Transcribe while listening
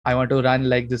I want to run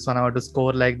like this one. I want to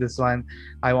score like this one.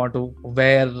 I want to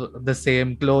wear the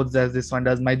same clothes as this one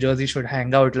does. My jersey should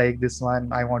hang out like this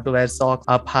one. I want to wear socks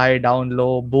up high, down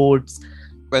low, boots.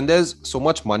 When there's so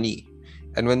much money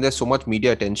and when there's so much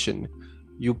media attention,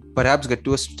 you perhaps get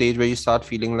to a stage where you start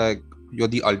feeling like you're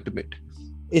the ultimate.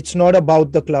 It's not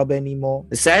about the club anymore.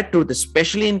 The sad truth,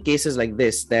 especially in cases like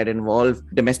this that involve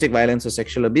domestic violence or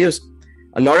sexual abuse,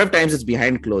 a lot of times it's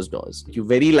behind closed doors. You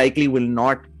very likely will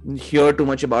not hear too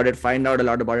much about it, find out a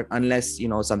lot about it unless,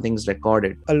 something's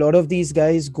recorded. A lot of these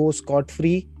guys go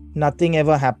scot-free. Nothing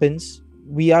ever happens.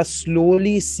 We are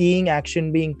slowly seeing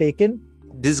action being taken.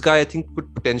 This guy, I think,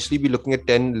 could potentially be looking at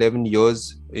 10, 11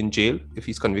 years in jail if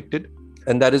he's convicted.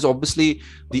 And that is obviously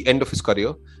the end of his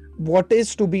career. What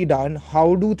is to be done?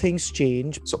 How do things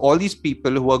change? So all these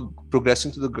people who are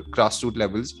progressing to the grassroots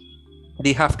levels,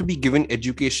 they have to be given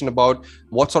education about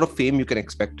what sort of fame you can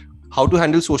expect, how to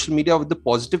handle social media with the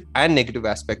positive and negative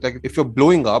aspect. Like if you're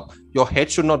blowing up, your head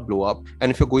should not blow up.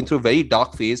 And if you're going through a very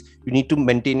dark phase, you need to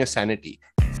maintain your sanity.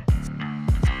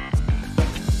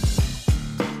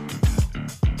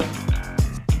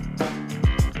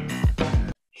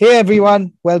 Hey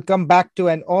everyone, welcome back to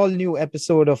an all-new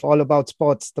episode of All About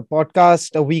Sports, the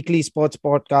podcast, a weekly sports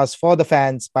podcast for the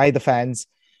fans, by the fans.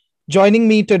 Joining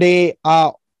me today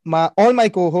are all my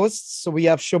co-hosts. So we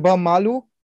have Shubham Malu.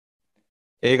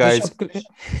 Hey guys.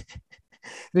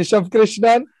 Rishabh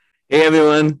Krishnan. Hey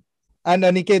everyone. And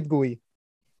Aniket Gui.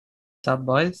 What's up,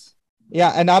 boys?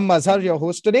 Yeah, and I'm Mazhar, your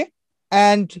host today.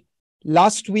 And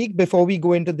last week, before we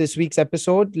go into this week's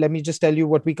episode, let me just tell you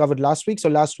what we covered last week. So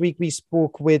last week, we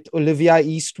spoke with Olivia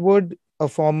Eastwood, a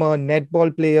former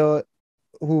netball player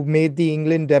who made the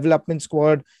England development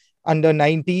squad under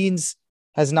 19s,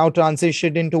 has now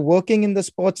transitioned into working in the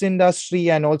sports industry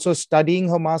and also studying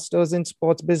her master's in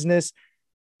sports business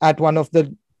at one of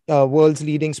the world's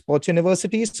leading sports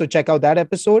universities. So check out that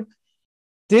episode.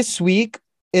 This week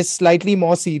is slightly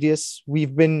more serious.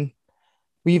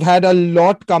 We've had a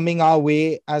lot coming our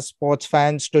way as sports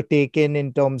fans to take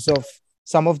in terms of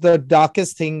some of the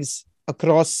darkest things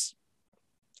across,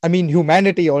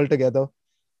 humanity altogether.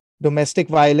 Domestic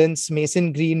violence.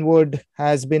 Mason Greenwood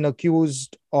has been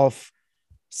accused of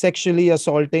sexually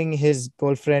assaulting his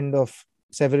girlfriend of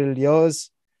several years.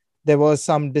 There were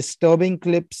some disturbing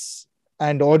clips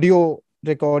and audio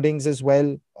recordings as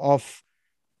well of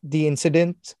the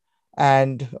incident.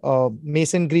 And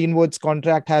Mason Greenwood's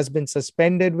contract has been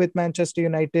suspended with Manchester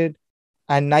United.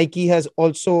 And Nike has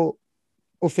also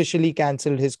officially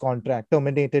cancelled his contract,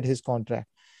 terminated his contract.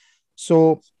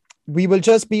 So we will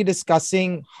just be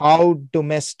discussing how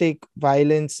domestic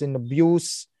violence and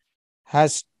abuse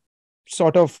has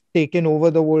sort of taken over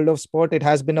the world of sport. It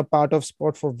has been a part of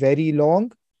sport for very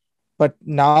long, but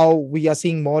now we are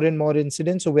seeing more and more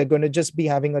incidents. So we're going to just be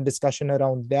having a discussion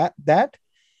around that.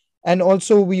 And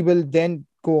also we will then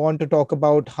go on to talk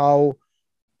about how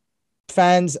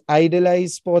fans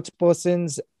idolize sports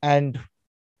persons and,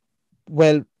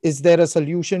 well, is there a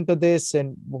solution to this?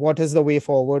 And what is the way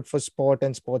forward for sport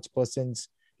and sports persons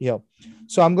here?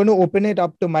 So I'm going to open it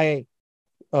up to my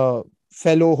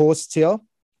fellow hosts here.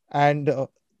 And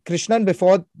Krishnan,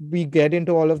 before we get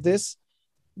into all of this,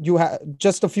 you have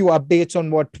just a few updates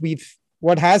on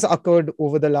what has occurred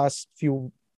over the last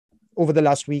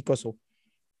week or so.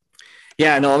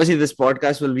 Yeah, no, obviously this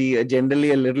podcast will be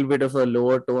generally a little bit of a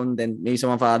lower tone than maybe some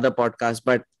of our other podcasts.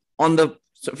 But on the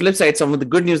flip side, some of the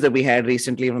good news that we had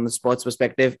recently from the sports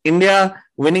perspective, India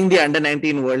winning the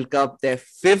Under-19 World Cup, their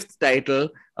 5th title,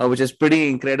 which is pretty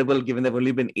incredible given there have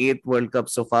only been 8 World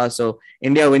Cups so far. So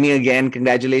India winning again.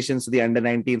 Congratulations to the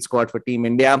Under-19 squad for Team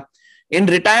India. In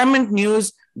retirement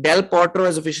news, Del Potro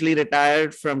has officially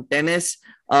retired from tennis.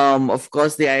 Of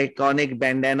course, the iconic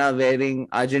bandana wearing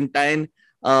Argentine.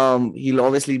 He'll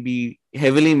obviously be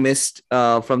heavily missed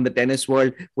from the tennis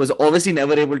world. Was obviously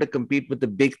never able to compete with the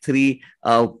big three,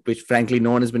 which frankly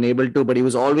no one has been able to, but he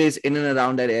was always in and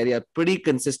around that area. Pretty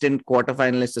consistent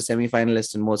quarterfinalist to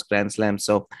semi-finalist in most Grand Slams.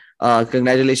 So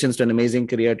congratulations to an amazing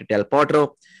career to Del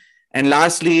Potro. And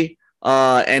lastly,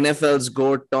 NFL's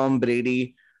GOAT Tom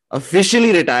Brady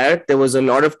officially retired. There was a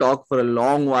lot of talk for a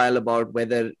long while about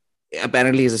whether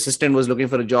apparently his assistant was looking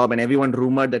for a job and everyone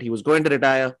rumored that he was going to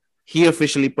retire. He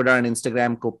officially put out an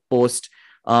Instagram post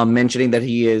mentioning that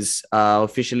he is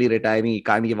officially retiring. He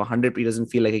can't give 100. He doesn't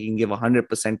feel like he can give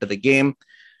 100% to the game.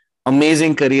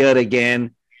 Amazing career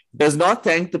again. Does not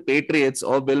thank the Patriots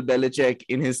or Bill Belichick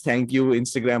in his thank you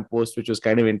Instagram post, which was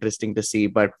kind of interesting to see.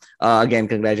 But again,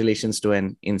 congratulations to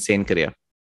an insane career.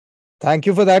 Thank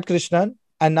you for that, Krishnan.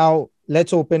 And now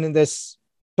let's open this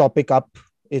topic up.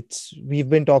 We've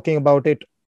been talking about it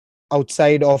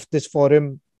outside of this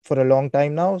forum for a long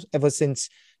time now, ever since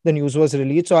the news was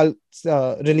released. So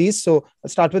I'll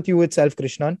start with you itself,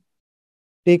 Krishnan.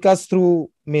 Take us through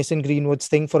Mason Greenwood's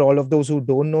thing for all of those who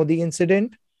don't know the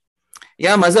incident.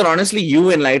 Yeah, Mazhar, honestly,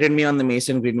 you enlightened me on the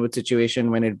Mason Greenwood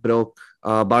situation when it broke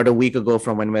about a week ago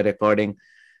from when we're recording.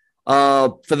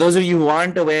 For those of you who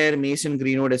aren't aware, Mason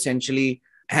Greenwood essentially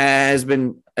has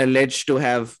been alleged to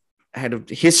have had a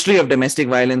history of domestic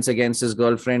violence against his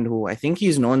girlfriend, who I think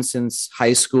he's known since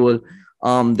high school.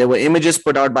 There were images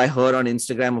put out by her on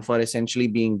Instagram of her essentially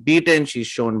being beaten. She's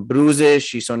shown bruises.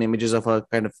 She's shown images of her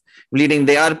kind of bleeding.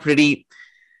 They are pretty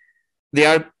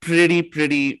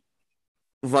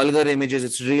vulgar images.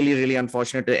 It's really, really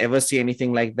unfortunate to ever see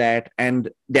anything like that. And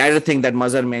the other thing that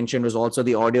Mazhar mentioned was also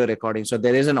the audio recording. So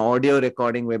there is an audio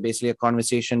recording where basically a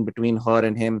conversation between her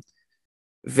and him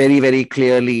very, very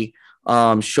clearly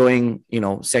showing,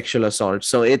 sexual assault.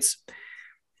 So it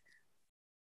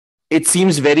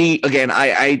seems very, again,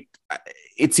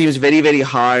 it seems very, very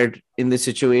hard in this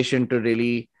situation to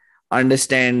really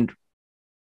understand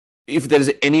if there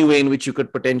is any way in which you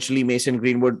could potentially Mason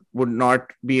Greenwood would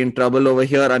not be in trouble over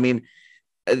here. I mean,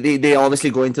 they obviously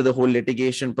going through the whole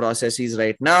litigation processes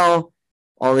right now.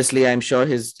 Obviously, I'm sure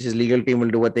his legal team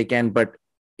will do what they can, but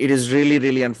it is really,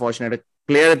 really unfortunate. A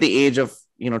player at the age of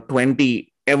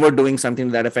 20 ever doing something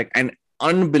to that effect, and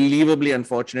unbelievably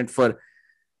unfortunate for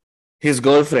his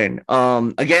girlfriend.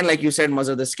 Again, like you said,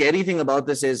 Mazhar, the scary thing about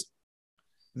this is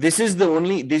these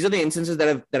are the instances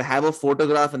that have a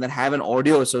photograph and that have an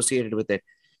audio associated with it.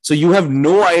 So you have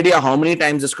no idea how many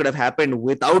times this could have happened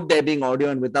without there being audio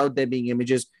and without there being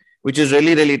images, which is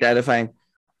really, really terrifying.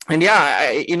 And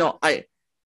yeah,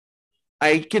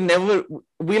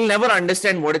 we'll never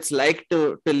understand what it's like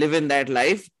to live in that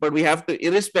life, but we have to,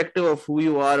 irrespective of who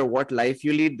you are or what life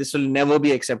you lead, this will never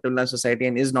be acceptable in our society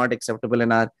and is not acceptable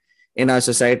in our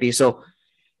society. So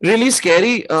really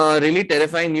scary, really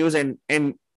terrifying news, and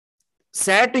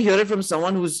sad to hear it from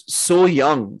someone who's so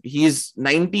young. He's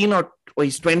 19 or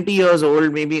he's 20 years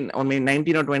old, maybe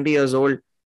 19 or 20 years old.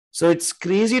 So it's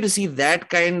crazy to see that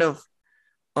kind of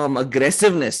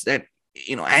aggressiveness, that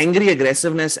angry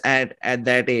aggressiveness at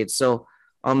that age. So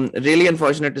really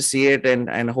unfortunate to see it,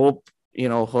 and hope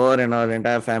her and her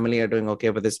entire family are doing okay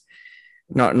with this.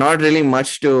 Not really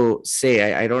much to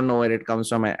say. I don't know where it comes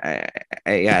from.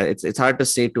 It's hard to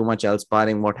say too much else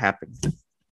barring what happened.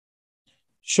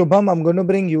 Shubham, I'm going to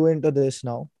bring you into this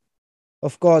now.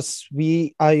 Of course,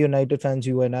 we are United fans,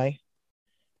 you and I.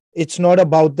 It's not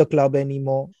about the club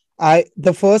anymore.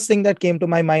 The first thing that came to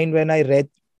my mind when I read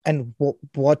and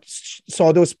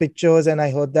saw those pictures and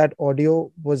I heard that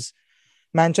audio was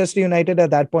Manchester United at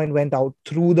that point went out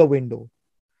through the window.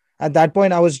 At that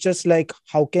point, I was just like,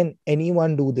 how can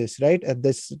anyone do this, right? At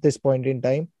this point in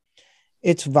time,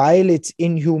 it's vile, it's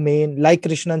inhumane. Like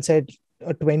Krishnan said,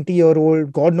 a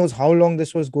 20-year-old, God knows how long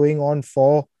this was going on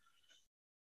for.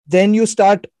 Then you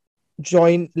start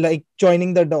joining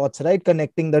the dots, right?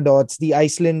 Connecting the dots. The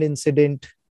Iceland incident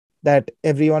that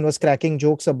everyone was cracking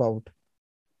jokes about.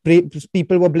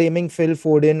 People were blaming Phil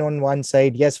Foden on one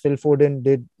side. Yes, Phil Foden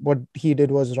did what he did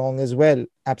was wrong as well.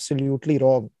 Absolutely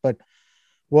wrong. But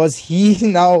was he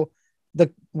the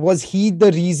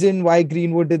reason why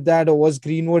Greenwood did that, or was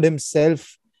Greenwood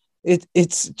himself?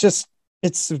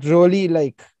 It's really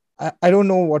like, I don't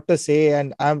know what to say,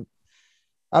 and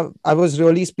I was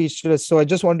really speechless. So I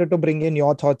just wanted to bring in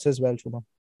your thoughts as well, Shubham.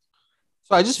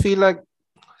 So I just feel like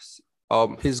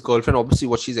his girlfriend, obviously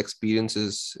what she's experienced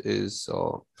is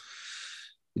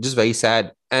just very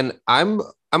sad. And I'm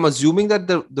assuming that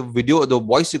the video, the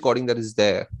voice recording that is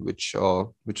there, which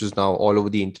is now all over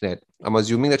the internet, I'm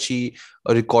assuming that she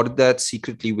recorded that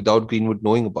secretly without Greenwood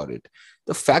knowing about it.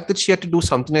 The fact that she had to do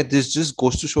something like this just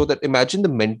goes to show that, imagine the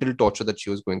mental torture that she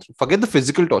was going through. Forget the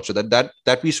physical torture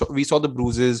that we saw the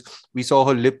bruises, we saw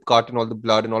her lip cut and all the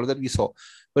blood and all of that we saw.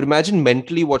 But imagine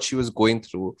mentally what she was going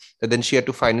through, that then she had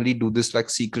to finally do this, like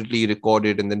secretly record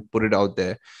it and then put it out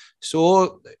there.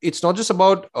 So it's not just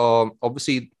about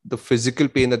obviously the physical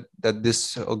pain that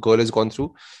this girl has gone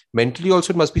through. Mentally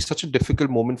also, it must be such a difficult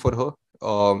moment for her.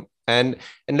 And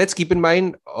let's keep in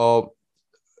mind,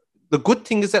 the good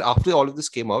thing is that after all of this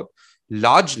came out,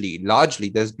 largely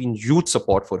there's been huge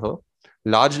support for her.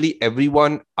 Largely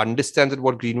everyone understands that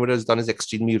what Greenwood has done is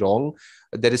extremely wrong.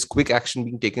 There is quick action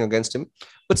being taken against him.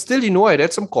 But still, I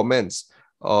read some comments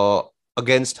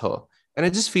against her. And I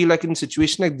just feel like in a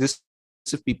situation like this,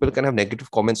 if people can have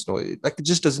negative comments, it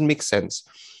just doesn't make sense.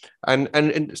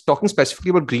 And talking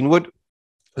specifically about Greenwood,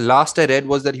 last I read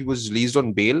was that he was released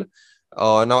on bail.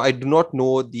 Now, I do not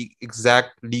know the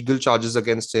exact legal charges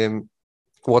against him,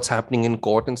 what's happening in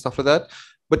court and stuff like that.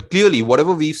 But clearly,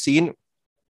 whatever we've seen,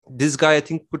 This guy, I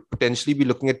think, could potentially be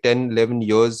looking at 10, 11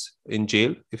 years in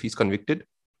jail if he's convicted.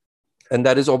 And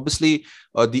that is obviously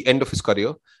the end of his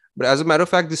career. But as a matter of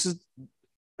fact, this is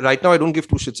right now, I don't give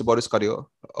two shits about his career.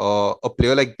 A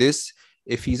player like this,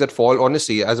 if he's at fault,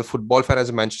 honestly, as a football fan, as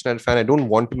a Manchester United fan, I don't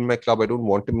want him in my club. I don't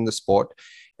want him in the sport.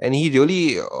 And he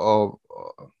really,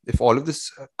 if all of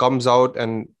this comes out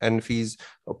and if he's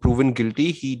proven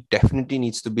guilty, he definitely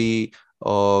needs to be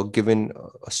given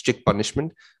a strict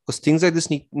punishment, because things like this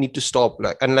need to stop.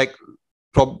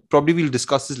 Probably we'll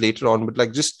discuss this later on, but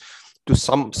like, just to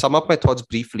sum up my thoughts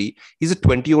briefly, he's a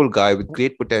 20-year-old guy with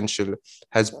great potential,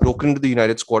 has broken into the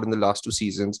United squad in the last 2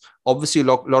 seasons. Obviously, a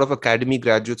lot of academy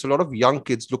graduates, a lot of young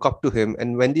kids look up to him.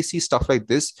 And when they see stuff like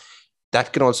this,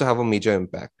 that can also have a major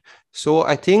impact. So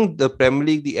I think the Premier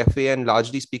League, the FA, and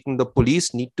largely speaking, the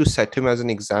police need to set him as an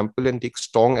example and take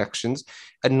strong actions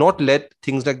and not let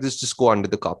things like this just go under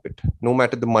the carpet. No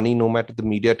matter the money, no matter the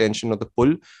media attention or the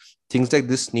pull, things like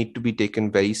this need to be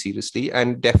taken very seriously.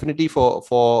 And definitely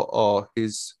for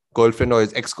his girlfriend or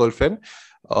his ex-girlfriend,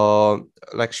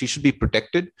 like, she should be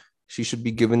protected. She should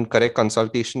be given correct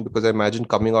consultation, because I imagine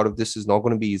coming out of this is not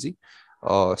going to be easy.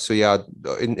 So yeah,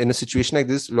 in a situation like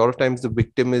this, a lot of times the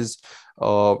victim is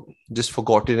just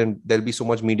forgotten, and there'll be so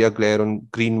much media glare on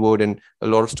Greenwood and a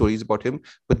lot of stories about him.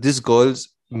 But this girl's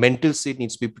mental state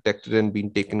needs to be protected and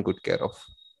being taken good care of.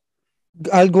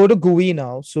 I'll go to Gui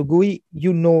now. So Gui,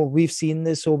 we've seen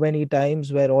this so many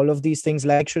times where all of these things,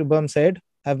 like Shubham said,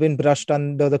 have been brushed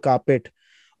under the carpet,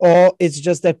 or it's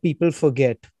just that people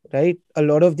forget, right? A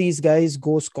lot of these guys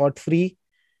go scot-free.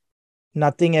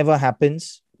 Nothing ever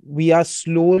happens. We are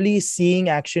slowly seeing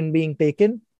action being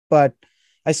taken, but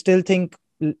I still think,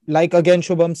 like again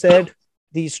Shubham said,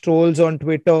 these trolls on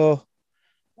Twitter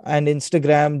and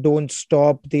Instagram don't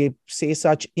stop. They say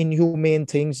such inhumane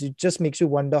things. It just makes you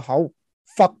wonder how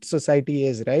fucked society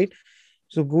is, right?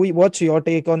 So Gui, what's your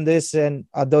take on this and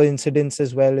other incidents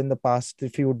as well in the past,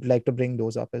 if you would like to bring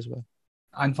those up as well?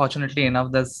 Unfortunately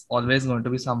enough, there's always going to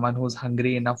be someone who's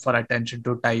hungry enough for attention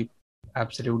to type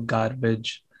absolute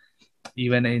garbage,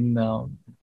 even in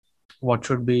what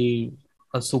should be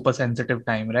a super sensitive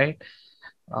time, right?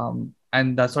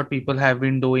 And that's what people have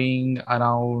been doing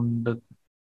around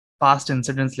past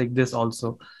incidents like this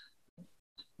also.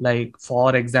 Like,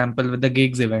 for example, with the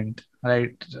gigs event,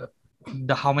 right?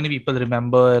 How many people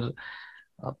remember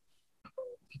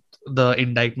the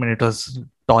indictment? It was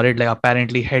torrid, like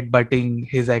apparently headbutting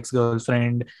his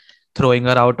ex-girlfriend, throwing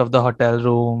her out of the hotel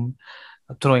room,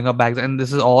 throwing her bags, and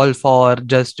this is all for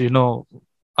just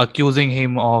accusing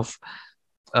him of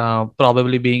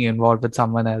probably being involved with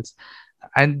someone else.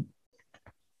 And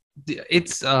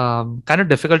it's kind of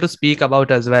difficult to speak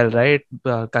about as well, right?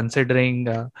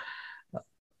 Considering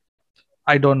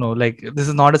I don't know, like, this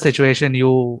is not a situation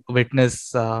you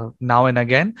witness now and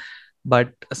again,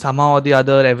 but somehow or the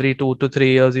other, every 2 to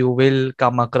 3 years, you will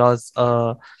come across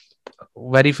a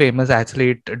very famous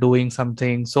athlete doing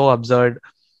something so absurd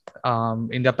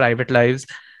in their private lives.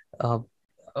 Uh,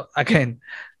 Again,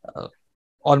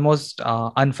 almost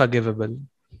unforgivable,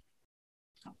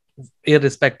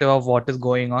 irrespective of what is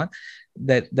going on.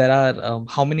 That there are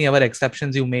how many ever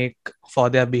exceptions you make for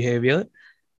their behavior,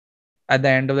 at the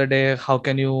end of the day, how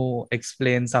can you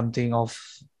explain something of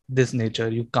this nature?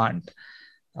 You can't.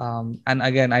 And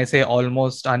again, I say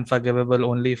almost unforgivable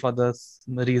only for the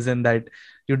reason that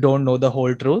you don't know the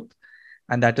whole truth,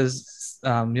 and that is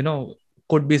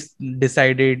could be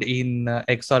decided in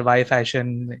X or Y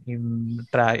fashion in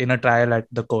a trial at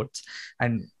the courts.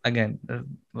 And again,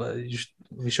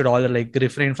 we should all like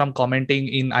refrain from commenting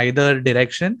in either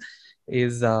direction,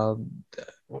 is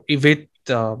with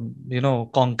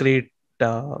concrete,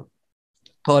 or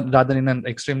rather in an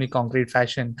extremely concrete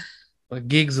fashion.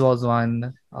 Giggs was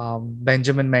one.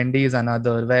 Benjamin Mendy is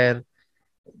another. Where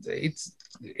it's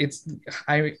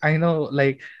I know,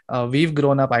 like, we've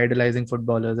grown up idolizing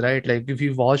footballers, right? Like, if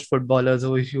you watched footballers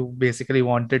who you basically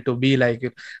wanted to be like,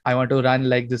 I want to run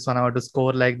like this one, I want to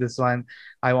score like this one,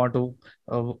 I want to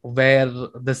wear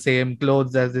the same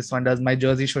clothes as this one does, my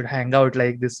jersey should hang out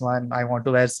like this one, I want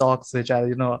to wear socks which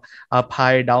are up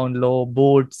high, down low,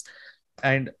 boots.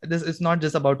 And this is not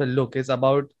just about a look, it's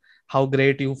about how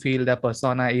great you feel their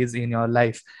persona is in your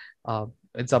life.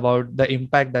 It's about the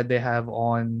impact that they have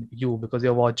on you, because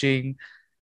you're watching,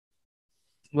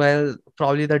 well,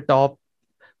 probably the top,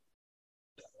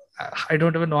 I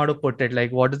don't even know how to put it,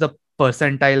 like, what is the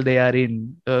percentile they are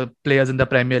in, players in the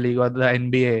Premier League or the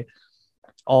NBA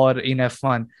or in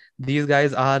F1. These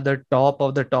guys are the top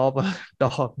of the top of the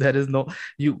top. There is no,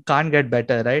 you can't get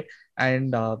better, right?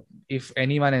 And if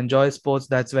anyone enjoys sports,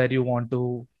 that's where you want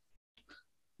to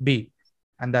be.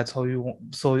 and that's how you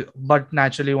but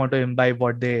naturally you want to imbibe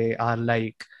what they are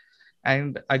like.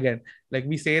 And again, like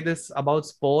we say this about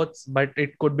sports, but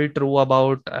it could be true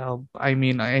about I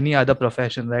mean any other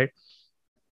profession, right?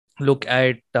 Look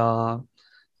at uh,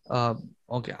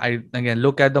 okay, I again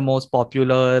look at the most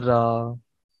popular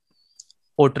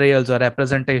portrayals or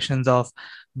representations of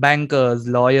bankers,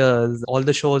 lawyers, all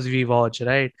the shows we watch,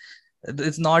 right?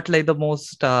 It's not like the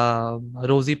most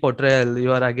rosy portrayal.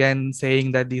 You are again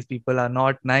saying that these people are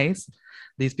not nice.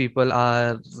 These people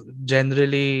are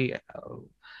generally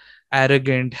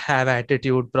arrogant, have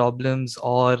attitude problems,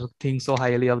 or think so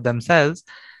highly of themselves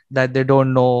that they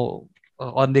don't know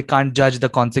or they can't judge the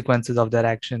consequences of their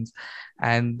actions.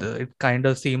 And it kind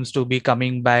of seems to be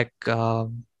coming back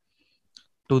to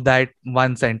that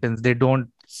one sentence. They don't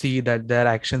see that their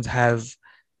actions have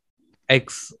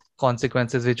X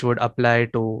consequences which would apply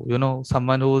to,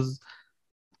 someone who's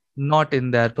not in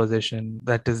their position,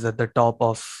 that is at the top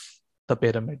of the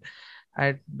pyramid.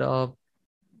 And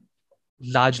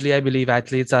largely, I believe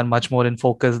athletes are much more in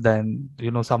focus than,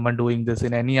 someone doing this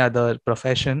in any other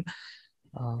profession.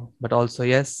 But also,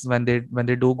 yes, when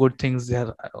they do good things, they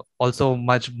are also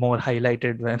much more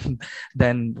highlighted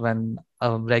than when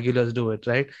regulars do it,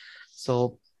 right?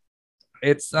 So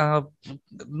it's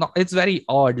it's very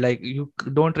odd. Like you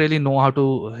don't really know how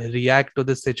to react to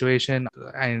this situation,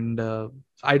 and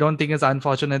I don't think it's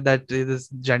unfortunate that this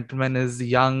gentleman is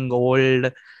young,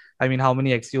 old. I mean, how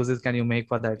many excuses can you make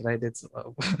for that, right? It's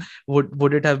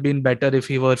would it have been better if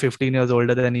he were 15 years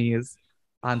older than he is?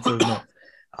 Answer is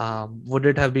no. Would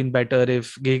it have been better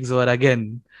if Giggs were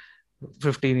again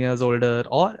 15 years older,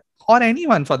 or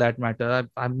anyone for that matter?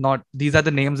 I'm not. These are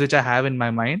the names which I have in my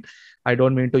mind. I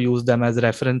don't mean to use them as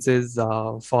references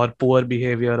for poor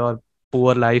behavior or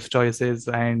poor life choices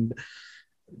and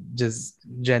just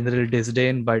general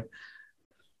disdain. But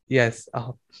yes,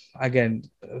 again,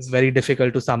 it's very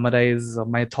difficult to summarize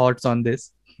my thoughts on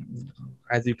this.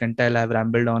 As you can tell, I've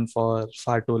rambled on for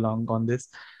far too long on this.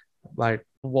 But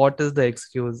what is the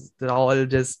excuse? They're all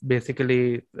just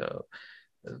basically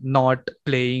not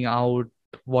playing out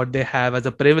what they have as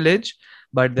a privilege,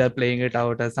 but they're playing it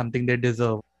out as something they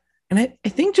deserve. And I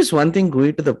think just one thing,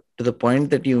 Gui, to the point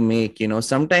that you make,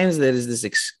 sometimes there is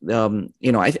this,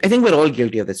 I think we're all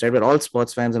guilty of this, right? We're all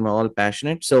sports fans and we're all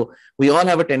passionate. So we all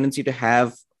have a tendency to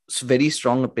have very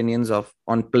strong opinions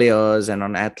on players and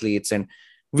on athletes. And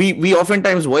we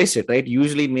oftentimes voice it, right?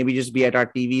 Usually maybe just be at our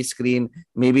TV screen.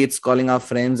 Maybe it's calling our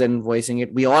friends and voicing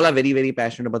it. We all are very, very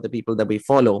passionate about the people that we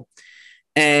follow.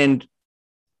 And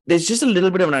there's just a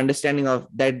little bit of an understanding of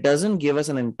that doesn't give us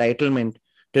an entitlement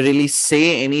to really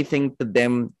say anything to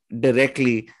them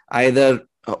directly, either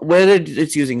whether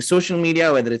it's using social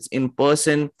media, whether it's in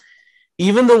person.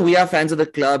 Even though we are fans of the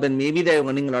club and maybe they're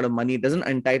earning a lot of money, it doesn't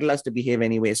entitle us to behave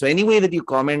anyway. So any way that you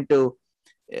comment to,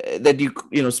 that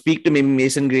you speak to maybe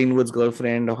Mason Greenwood's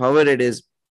girlfriend or however it is,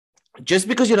 just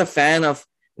because you're a fan of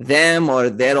them or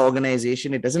their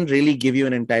organization, it doesn't really give you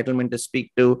an entitlement to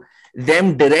speak to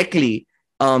them directly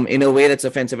in a way that's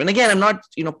offensive. And again, I'm not,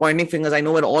 pointing fingers. I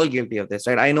know we're all guilty of this,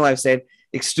 right? I know I've said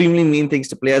extremely mean things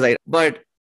to players, but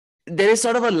there is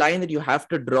sort of a line that you have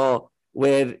to draw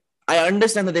where I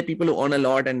understand that there are people who earn a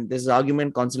lot and there's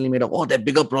argument constantly made of, there are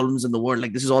bigger problems in the world.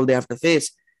 Like this is all they have to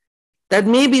face. That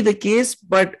may be the case,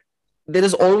 but there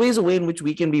is always a way in which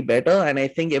we can be better. And I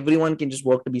think everyone can just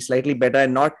work to be slightly better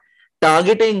and not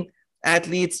targeting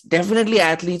athletes, definitely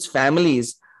athletes'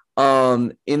 families,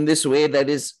 in this way that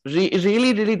is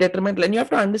really, really detrimental. And you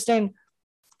have to understand,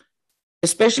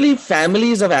 especially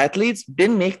families of athletes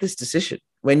didn't make this decision.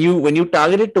 When you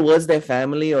target it towards their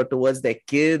family or towards their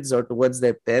kids or towards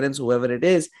their parents, whoever it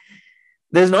is,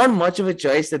 there's not much of a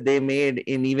choice that they made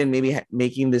in even maybe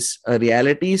making this a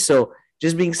reality. So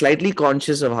just being slightly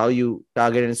conscious of how you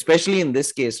target, and especially in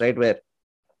this case, right, where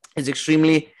it's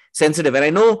extremely sensitive. And I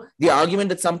know the argument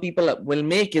that some people will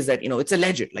make is that, it's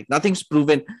alleged, like nothing's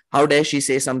proven. How dare she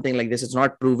say something like this? It's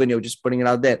not proven. You're just putting it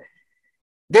out there.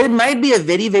 There might be a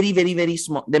very, very, very, very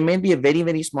small, there may be a very,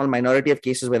 very small minority of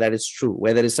cases where that is true,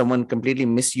 where there is someone completely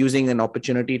misusing an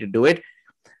opportunity to do it.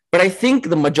 But I think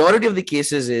the majority of the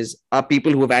cases are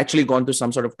people who have actually gone through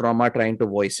some sort of trauma trying to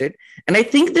voice it. And I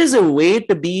think there's a way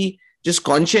to be just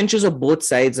conscientious of both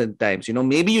sides at times.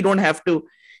 Maybe you don't have to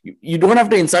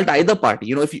insult either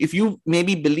party. If you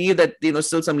maybe believe that,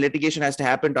 still some litigation has to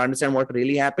happen to understand what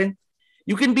really happened,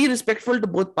 you can be respectful to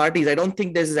both parties. I don't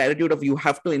think there's this attitude of you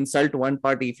have to insult one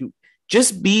party. If you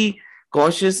just be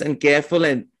cautious and careful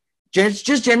and just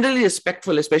generally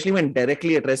respectful, especially when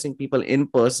directly addressing people in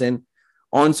person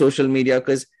on social media,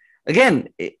 because again,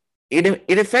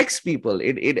 it affects people.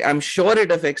 I'm sure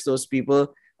it affects those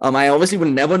people. I obviously will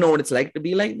never know what it's like to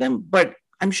be like them, but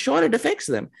I'm sure it affects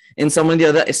them in some or the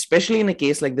other, especially in a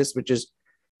case like this, which is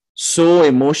so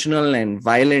emotional and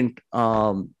violent.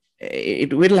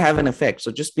 It will have an effect.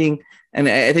 So just being, and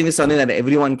I think it's something that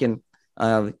everyone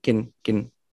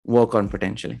can work on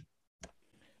potentially.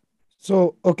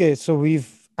 So, okay, so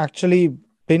we've actually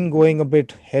been going a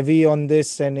bit heavy on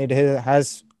this, and it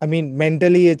has, I mean,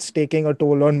 mentally, it's taking a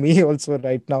toll on me also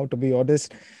right now, to be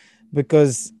honest,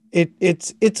 because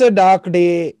it's a dark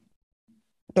day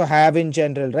to have in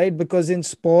general, right? Because in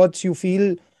sports, you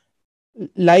feel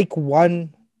like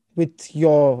one with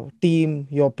your team,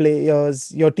 your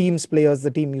players, your team's players,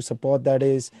 the team you support, that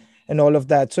is, and all of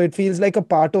that. So it feels like a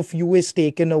part of you is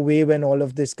taken away when all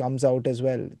of this comes out as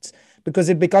well. It's because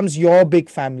it becomes your big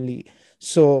family.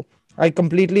 So I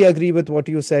completely agree with what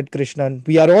you said, Krishnan.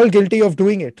 We are all guilty of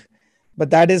doing it, but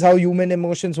that is how human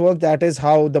emotions work. That is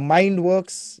how the mind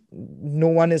works. No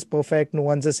one is perfect. No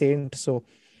one's a saint. So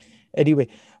anyway,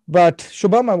 but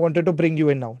Shubham, I wanted to bring you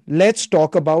in now. Let's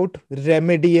talk about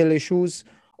remedial issues,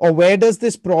 or where does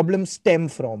this problem stem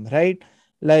from, right?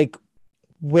 Like,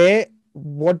 where,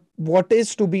 what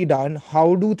is to be done?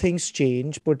 How do things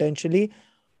change potentially?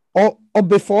 Or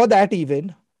before that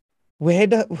even,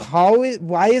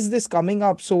 why is this coming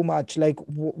up so much? Like,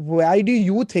 why do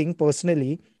you think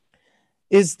personally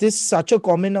is this such a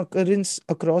common occurrence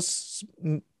across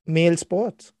male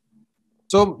sports?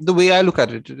 So the way I look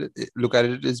at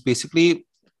it is basically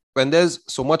when there's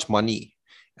so much money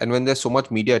and when there's so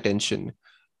much media attention,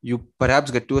 you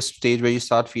perhaps get to a stage where you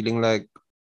start feeling like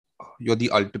you're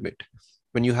the ultimate.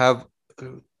 When you have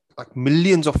like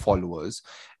millions of followers,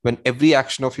 when every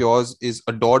action of yours is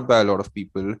adored by a lot of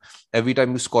people, every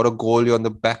time you score a goal, you're on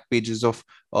the back pages of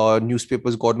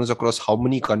newspapers, God knows across how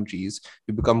many countries.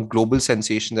 You become global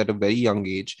sensations at a very young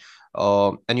age,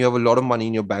 and you have a lot of money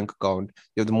in your bank account.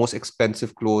 You have the most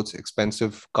expensive clothes,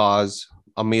 expensive cars,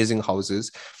 amazing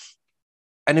houses.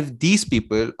 And if these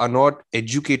people are not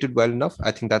educated well enough, I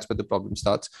think that's where the problem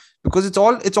starts, because it's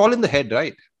all in the head,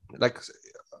 right? Like,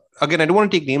 again, I don't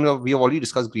want to take names of, we have already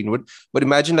discussed Greenwood, but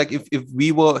imagine like if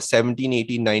we were 17,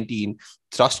 18, 19,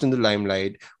 thrust in the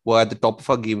limelight, were at the top of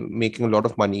our game, making a lot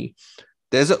of money,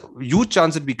 there's a huge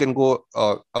chance that we can go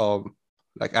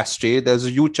like astray. There's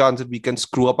a huge chance that we can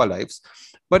screw up our lives.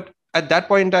 But at that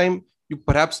point in time, you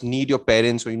perhaps need your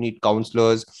parents or you need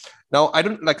counselors. Now, I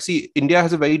don't like, see, India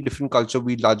has a very different culture.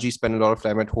 We largely spend a lot of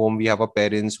time at home. We have our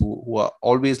parents who are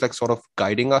always like sort of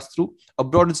guiding us through.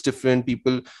 Abroad, it's different.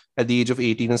 People at the age of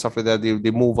 18 and stuff like that,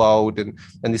 they move out and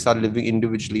they start living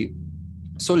individually.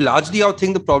 So largely, I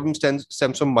think the problem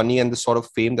stems from money and the sort of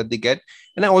fame that they get.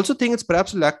 And I also think it's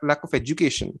perhaps a lack of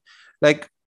education. Like,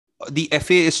 the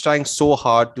FA is trying so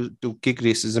hard to kick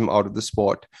racism out of the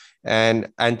sport. And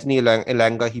Anthony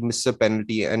Elanga, he misses a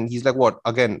penalty. And he's like, what?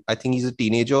 Again, I think he's a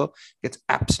teenager, gets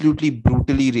absolutely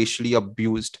brutally racially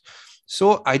abused.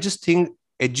 So I just think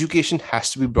education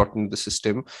has to be brought into the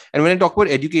system. And when I talk about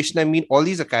education, I mean all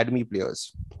these academy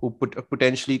players who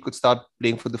potentially could start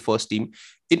playing for the first team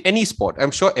in any sport. I'm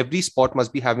sure every sport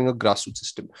must be having a grassroots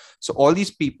system. So all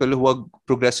these people who are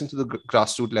progressing to the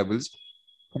grassroots levels,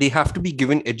 they have to be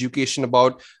given education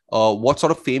about what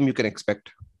sort of fame you can expect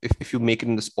if you make it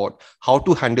in the sport, how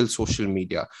to handle social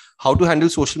media,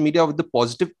 with the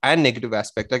positive and negative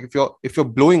aspect. Like, if you're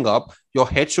blowing up, your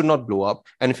head should not blow up,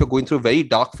 and if you're going through a very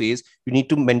dark phase, you need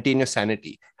to maintain your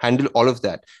sanity, handle all of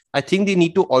that. I think they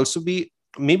need to also be,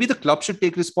 maybe the club should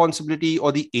take responsibility,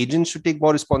 or the agents should take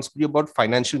more responsibility about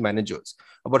financial managers,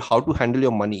 about how to handle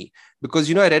your money. Because,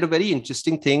 I read a very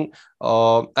interesting thing.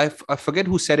 I forget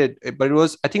who said it, but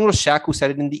I think it was Shaq who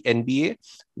said it in the NBA,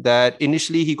 that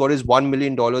initially he got his $1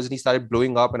 million and he started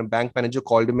blowing up, and a bank manager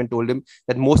called him and told him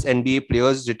that most NBA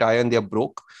players retire and they're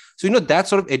broke. So, that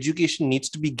sort of education needs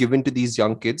to be given to these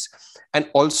young kids. And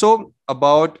also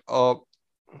about,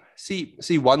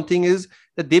 see, one thing is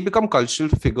that they become cultural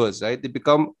figures, right? They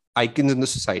become icons in the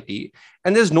society,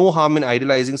 and there's no harm in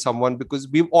idolizing someone, because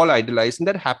we've all idolized, and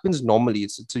that happens normally.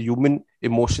 It's a human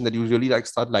emotion that you really like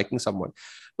start liking someone.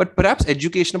 But perhaps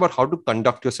education about how to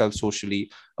conduct yourself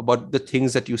socially, about the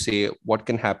things that you say, what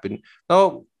can happen.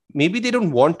 Now, maybe they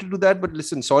don't want to do that, but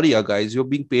listen, sorry, guys, you're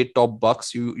being paid top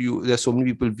bucks. There's so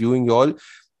many people viewing you all.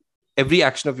 Every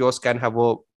action of yours can have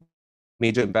a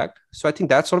major impact. So I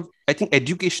think I think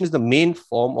education is the main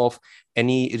form of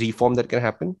any reform that can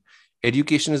happen.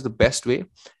 Education is the best way.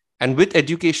 And with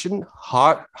education,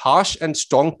 harsh and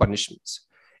strong punishments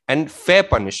and fair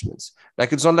punishments.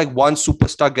 Like, it's not like one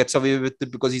superstar gets away with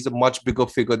it because he's a much bigger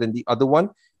figure than the other one.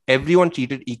 Everyone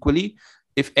treated equally.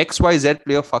 If XYZ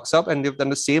player fucks up and they've done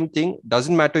the same thing,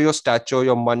 doesn't matter your stature,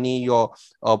 your money, your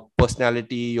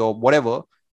personality, your whatever,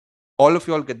 all of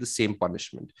you all get the same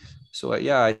punishment. So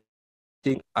yeah, I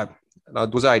think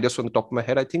those are ideas from the top of my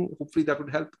head. I think hopefully that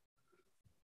would help.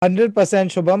 100%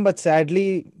 Shubham, but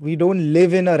sadly, we don't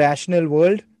live in a rational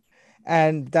world.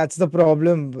 And that's the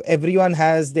problem. Everyone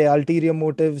has their ulterior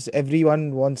motives.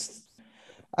 Everyone wants.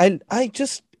 I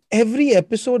just, every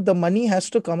episode, the money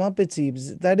has to come up, it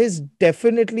seems. That is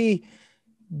definitely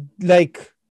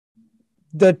like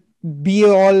the be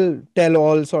all, tell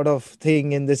all sort of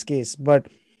thing in this case. But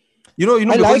I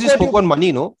because like you what spoke you. on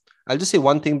money, I'll just say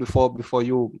one thing before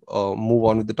you move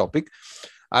on with the topic.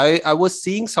 I was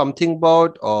seeing something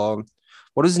about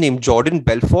what is his name? Jordan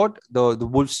Belfort, the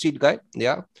Wolf Street guy.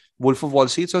 Yeah, Wolf of Wall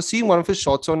Street. So I was seeing one of his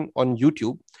shots on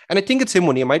YouTube, and I think it's him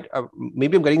only. I might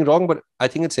maybe I'm getting it wrong, but I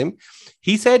think it's him.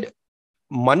 He said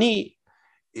money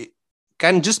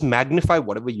can just magnify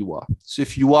whatever you are. So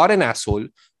if you are an asshole,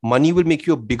 money will make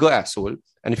you a bigger asshole.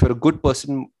 And if you're a good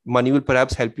person, money will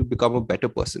perhaps help you become a better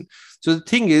person. So the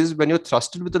thing is, when you're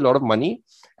trusted with a lot of money,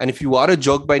 and if you are a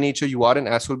jerk by nature, you are an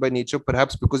asshole by nature,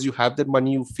 perhaps because you have that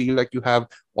money, you feel like you have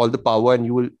all the power and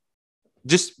you will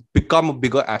just become a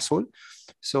bigger asshole.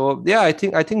 So yeah, I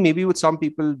think maybe with some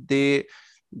people, they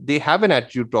have an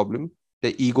attitude problem.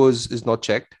 Their ego is not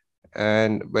checked.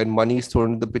 And when money is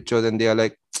thrown into the picture, then they are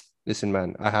like, listen,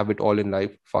 man, I have it all in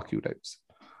life. Fuck you types.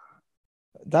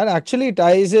 That actually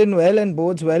ties in well and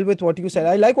bodes well with what you said.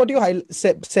 I like what you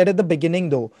said at the beginning,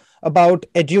 though, about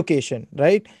education,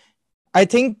 right? I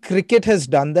think cricket has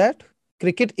done that.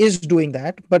 Cricket is doing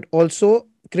that, but also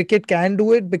cricket can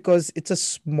do it because it's a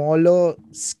smaller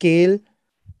scale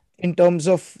in terms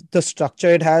of the structure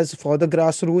it has for the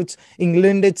grassroots.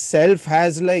 England itself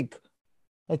has I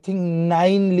think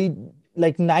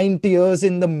nine tiers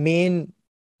in the main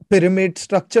pyramid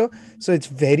structure. So it's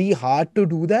very hard to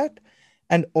do that.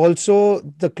 And also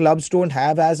the clubs don't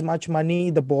have as much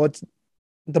money. The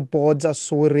boards are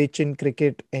so rich in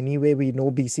cricket anyway. We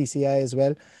know BCCI as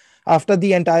well. After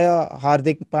the entire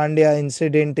Hardik Pandya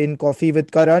incident in Coffee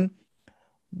with Karan,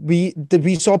 we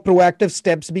saw proactive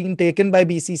steps being taken by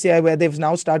BCCI where they've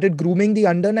now started grooming the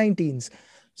under 19s.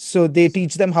 So they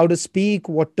teach them how to speak,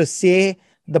 what to say,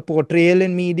 the portrayal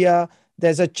in media.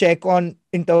 There's a check on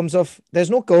in terms of there's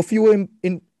no curfew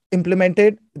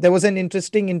implemented. There was an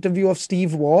interesting interview of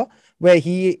Steve Waugh where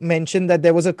he mentioned that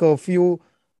there was a curfew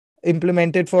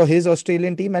implemented for his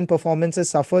Australian team and performances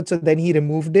suffered. So then he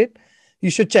removed it. You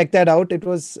should check that out. It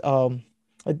was,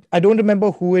 I don't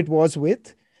remember who it was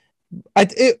with. I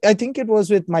think it was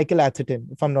with Michael Atherton,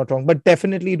 if I'm not wrong, but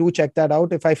definitely do check that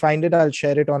out. If I find it, I'll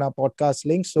share it on our podcast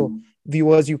link. So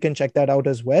viewers, you can check that out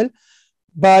as well.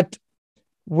 But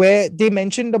where they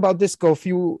mentioned about this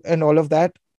curfew and all of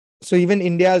that. So even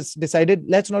India's decided,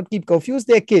 let's not keep curfews.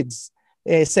 They're kids,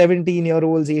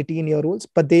 17-year-olds, 18-year-olds,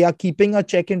 but they are keeping a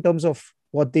check in terms of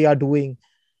what they are doing.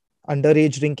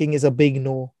 Underage drinking is a big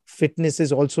no. Fitness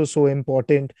is also so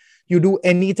important. You do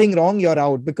anything wrong, you're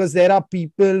out, because there are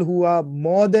people who are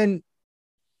more than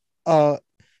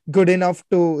good enough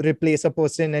to replace a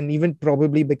person and even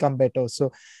probably become better.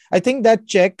 So I think that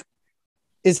check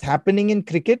is happening in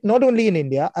cricket, not only in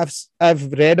India.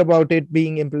 I've read about it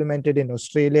being implemented in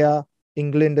Australia,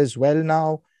 England as well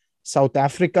now. South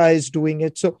Africa is doing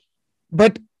it. So,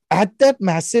 but at that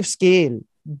massive scale,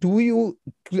 do you,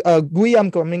 Gui,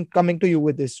 I'm coming to you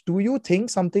with this. Do you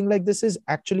think something like this is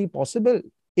actually possible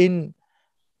in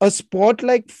a sport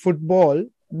like football?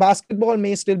 Basketball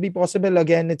may still be possible.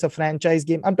 Again, it's a franchise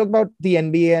game. I'm talking about the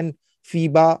NBA and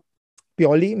FIBA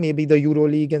purely, maybe the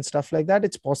EuroLeague and stuff like that.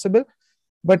 It's possible.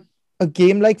 But a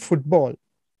game like football,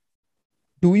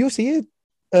 do you see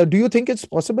it? Do you think it's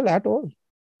possible at all?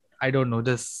 I don't know.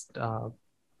 Just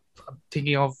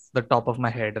thinking of the top of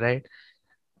my head, right?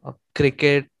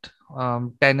 Cricket,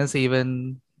 tennis,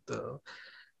 even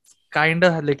kind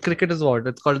of like cricket is what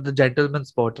it's called, the gentleman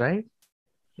sport, right?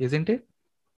 Isn't it?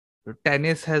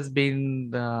 Tennis has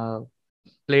been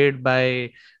played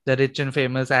by the rich and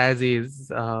famous as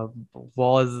is,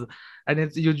 was, and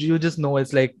it's you just know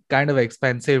it's like kind of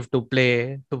expensive to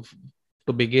play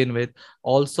to begin with.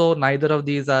 Also, neither of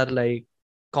these are like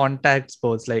contact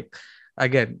sports. Like,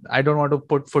 again, I don't want to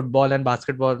put football and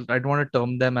basketball, I don't want to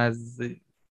term them as,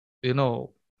 you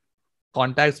know,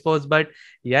 contact sports, but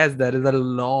yes, there is a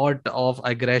lot of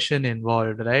aggression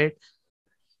involved, right?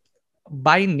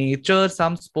 By nature,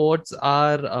 some sports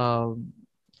are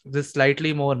just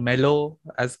slightly more mellow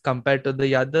as compared to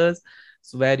the others,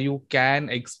 so where you can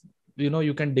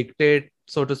you can dictate,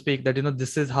 so to speak, that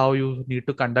this is how you need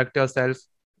to conduct yourself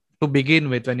to begin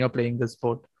with when you're playing the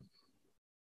sport,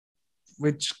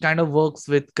 which kind of works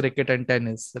with cricket and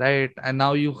tennis, right? And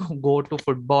now you go to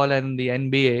football and the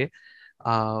NBA.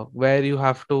 where you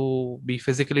have to be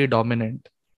physically dominant.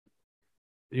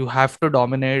 You have to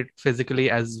dominate physically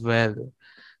as well.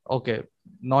 Okay,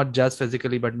 not just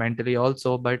physically but mentally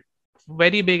also. But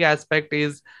very big aspect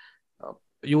is uh,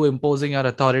 you imposing your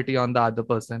authority on the other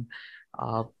person.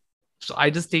 Uh, so I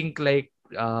just think like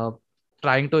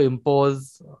trying to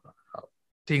impose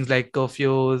things like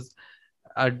curfews,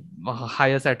 a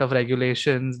higher set of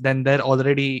regulations than there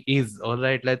already is. All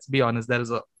right, let's be honest.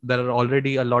 There are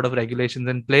already a lot of regulations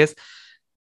in place.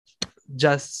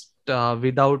 Just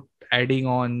without adding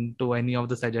on to any of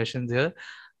the suggestions here,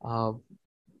 uh,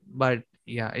 but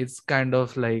yeah, it's kind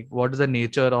of like, what is the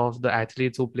nature of the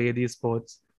athletes who play these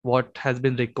sports? What has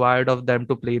been required of them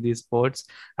to play these sports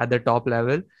at the top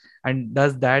level, and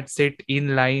does that sit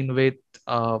in line with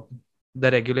the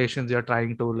regulations you're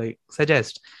trying to like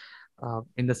suggest,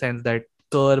 in the sense that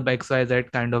curb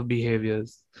XYZ kind of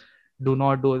behaviors, do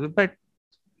not do it. But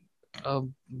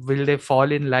will they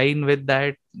fall in line with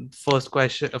that? First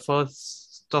question, first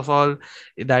of all,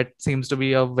 that seems to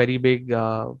be a very big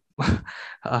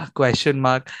question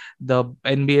mark. The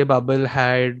NBA bubble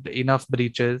had enough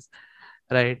breaches,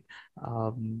 right?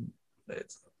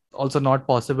 It's also not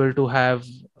possible to have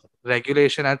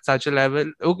regulation at such a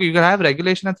level. Okay, you can have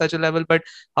regulation at such a level, but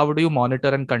how do you monitor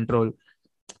and control?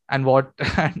 And what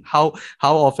and how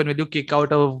often will you kick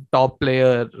out a top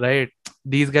player, right?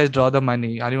 These guys draw the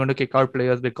money. Are you going to kick out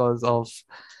players because of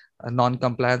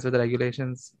non-compliance with the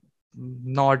regulations?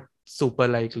 Not super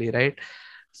likely, right? But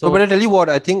So I tell you what,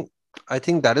 I think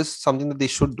that is something that they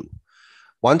should do.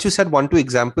 Once you said 1-2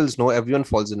 examples, no, everyone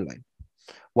falls in line.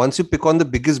 Once you pick on the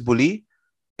biggest bully,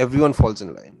 everyone falls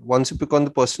in line. Once you pick on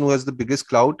the person who has the biggest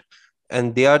clout,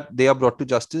 and they are brought to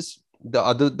justice, the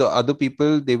other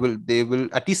people, they will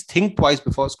at least think twice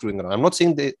before screwing around. I'm not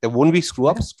saying there won't be screw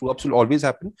ups. Screw ups will always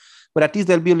happen, but at least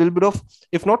there'll be a little bit of,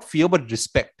 if not fear, but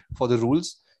respect for the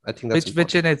rules. I think that's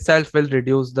which in important. itself will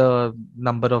reduce the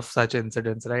number of such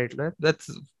incidents, right? That's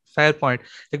fair point.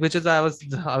 Like, which is I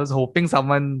was hoping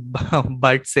someone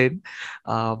butts in,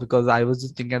 because I was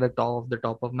just thinking at the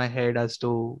top of my head as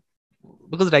to,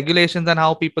 because regulations and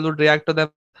how people would react to them,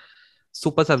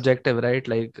 super subjective, right?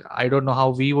 Like, I don't know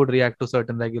how we would react to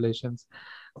certain regulations.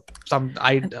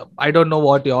 I don't know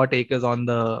what your take is on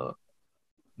the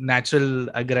natural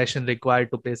aggression required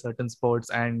to play certain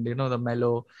sports, and the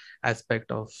mellow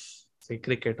aspect of, say,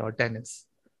 cricket or tennis.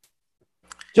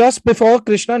 Just before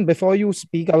Krishna, and before you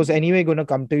speak, I was anyway going to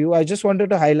come to you. I just wanted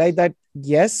to highlight that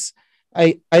yes,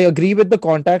 I agree with the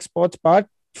contact sports part.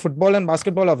 Football and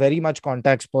basketball are very much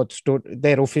contact sports.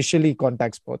 They're officially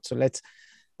contact sports. So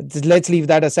let's leave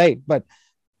that aside. But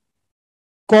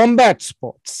combat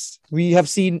sports, we have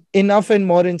seen enough and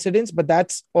more incidents, but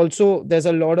that's also, there's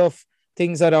a lot of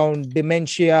things around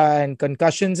dementia and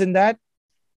concussions in that.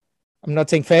 I'm not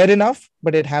saying fair enough,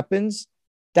 but it happens.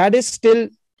 That is still,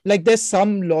 like, there's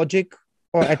some logic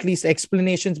or at least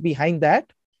explanations behind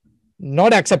that.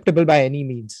 Not acceptable by any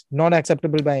means. Not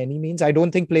acceptable by any means. I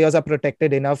don't think players are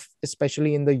protected enough,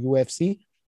 especially in the UFC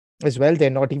as well. They're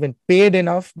not even paid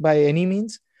enough by any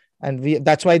means. And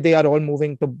that's why they are all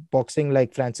moving to boxing,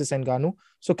 like Francis Ngannou.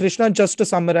 So, Krishna, just to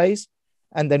summarize,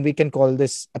 and then we can call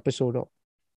this episode off.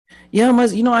 Yeah,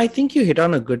 Maz, I think you hit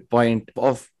on a good point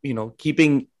of,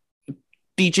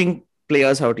 teaching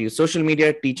players how to use social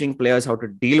media, teaching players how to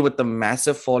deal with the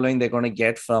massive following they're going to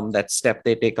get from that step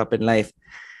they take up in life.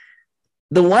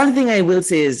 The one thing I will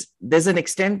say is there's an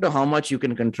extent to how much you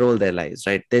can control their lives,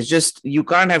 right? You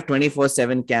can't have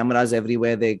 24/7 cameras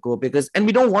everywhere they go, and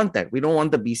we don't want that. We don't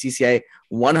want the BCCI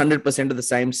 100% of the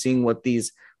time seeing what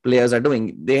these players are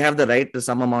doing. They have the right to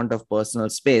some amount of personal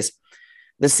space.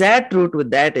 The sad truth with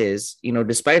that is,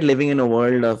 despite living in a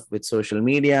world with social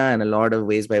media and a lot of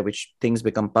ways by which things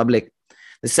become public,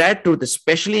 the sad truth,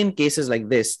 especially in cases like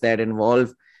this that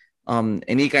involve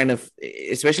any kind of,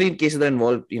 especially in cases that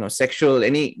involve, sexual,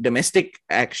 any domestic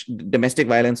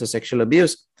violence or sexual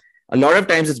abuse, a lot of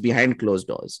times it's behind closed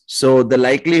doors. So the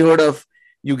likelihood of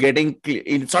you getting,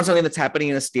 it's not something that's happening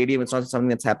in a stadium. It's not something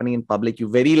that's happening in public. You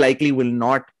very likely will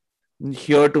not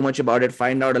hear too much about it,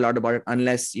 find out a lot about it,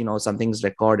 unless, something's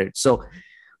recorded. So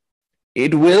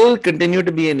it will continue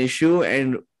to be an issue.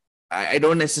 And I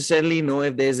don't necessarily know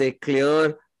if there's a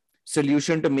clear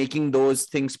solution to making those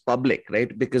things public,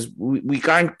 right? Because we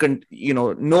can't,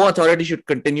 no authority should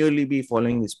continually be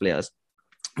following these players.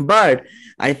 But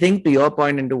I think, to your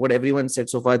point and to what everyone said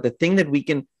so far, the thing that we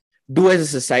can do as a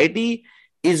society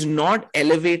is not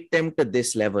elevate them to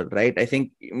this level, right? I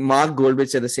think Mark Goldwich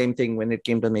said the same thing when it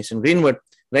came to Mason Greenwood,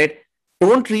 right?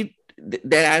 Don't treat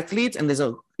their athletes, and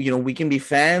we can be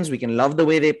fans, we can love the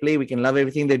way they play, we can love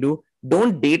everything they do.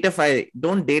 Don't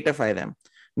datafy them.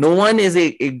 No one is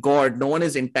a god. No one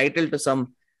is entitled to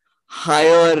some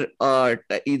higher,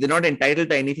 they're not entitled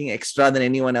to anything extra than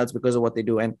anyone else because of what they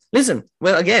do. And listen,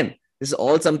 well, again, this is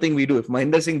all something we do. If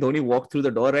Mahendra Singh Dhoni walked through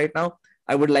the door right now,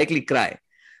 I would likely cry.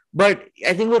 But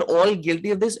I think we're all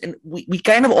guilty of this. And we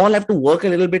kind of all have to work a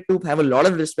little bit to have a lot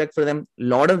of respect for them, a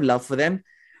lot of love for them,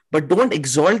 but don't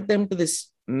exalt them to this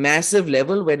massive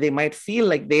level where they might feel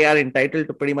like they are entitled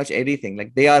to pretty much everything.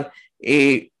 Like they are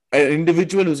an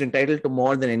individual who's entitled to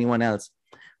more than anyone else.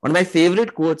 One of my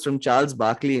favorite quotes from Charles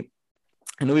Barkley,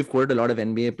 I know we've quoted a lot of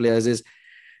NBA players, is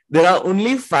there are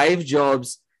only 5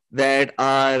 jobs that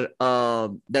are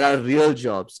real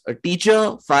jobs: a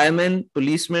teacher, fireman,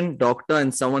 policeman, doctor,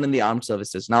 and someone in the armed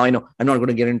services. Now, I know I'm not going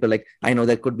to get into I know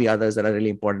there could be others that are really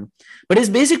important, but his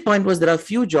basic point was there are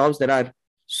few jobs that are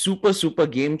super, super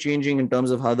game changing in terms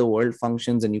of how the world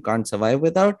functions and you can't survive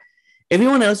without.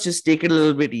 Everyone else, just take it a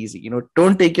little bit easy.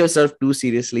 Don't take yourself too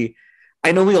seriously.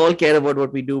 I know we all care about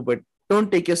what we do, but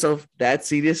don't take yourself that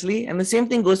seriously. And the same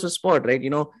thing goes for sport, right?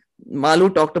 Malu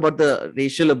talked about the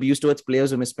racial abuse towards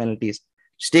players who miss penalties.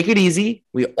 Just take it easy.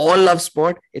 We all love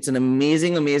sport. It's an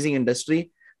amazing, amazing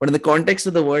industry. But in the context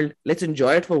of the world, let's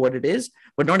enjoy it for what it is,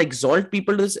 but not exalt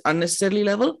people to this unnecessary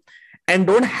level. And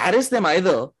don't harass them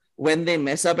either when they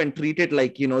mess up and treat it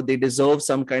like, they deserve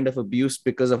some kind of abuse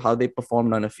because of how they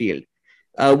performed on a field.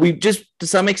 We just, to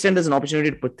some extent, there's an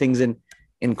opportunity to put things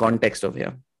in context of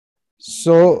here.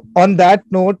 So on that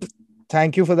note,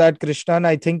 thank you for that, Krishnan.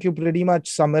 I think you pretty much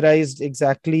summarized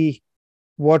exactly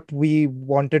what we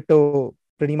wanted to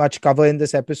pretty much cover in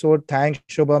this episode. Thanks,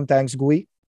 Shubham. Thanks, Gui.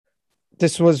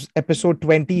 This was episode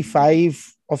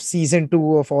 25 of season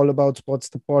 2 of All About Sports,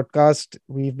 the podcast.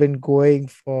 We've been going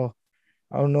for,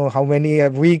 I don't know how many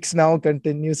weeks now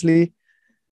continuously,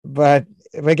 but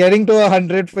we're getting to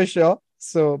 100 for sure.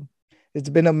 So it's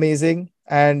been amazing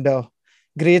and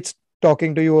great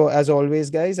talking to you as always,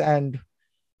 guys. And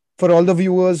for all the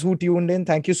viewers who tuned in,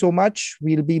 thank you so much.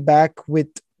 We'll be back with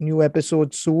new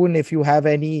episodes soon. If you have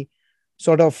any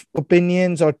sort of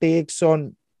opinions or takes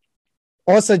on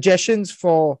or suggestions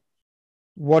for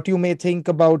what you may think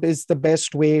about is the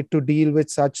best way to deal with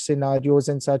such scenarios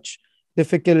and such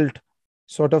difficult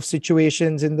sort of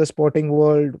situations in the sporting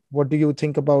world, what do you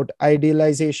think about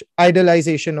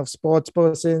idolization of sports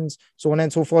persons, so on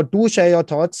and so forth? Do share your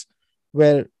thoughts.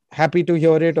 We're happy to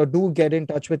hear it, or do get in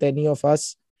touch with any of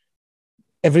us.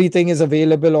 Everything is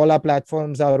available. All our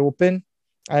platforms are open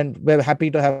and we're happy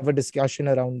to have a discussion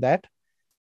around that.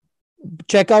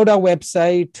 Check out our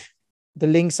website. The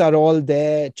links are all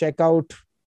there. Check out.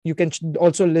 You can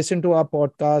also listen to our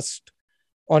podcast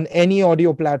on any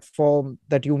audio platform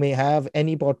that you may have,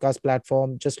 any podcast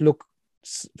platform. Just look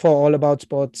for All About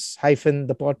Sports -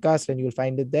 the podcast and you'll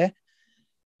find it there.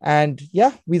 And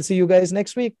yeah, we'll see you guys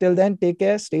next week. Till then, take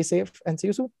care, stay safe, and see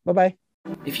you soon. Bye-bye.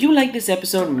 If you like this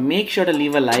episode, make sure to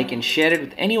leave a like and share it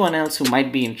with anyone else who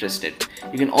might be interested.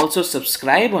 You can also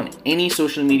subscribe on any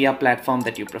social media platform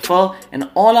that you prefer, and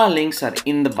all our links are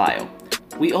in the bio.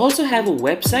 We also have a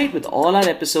website with all our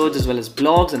episodes as well as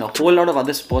blogs and a whole lot of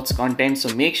other sports content,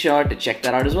 so make sure to check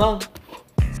that out as well.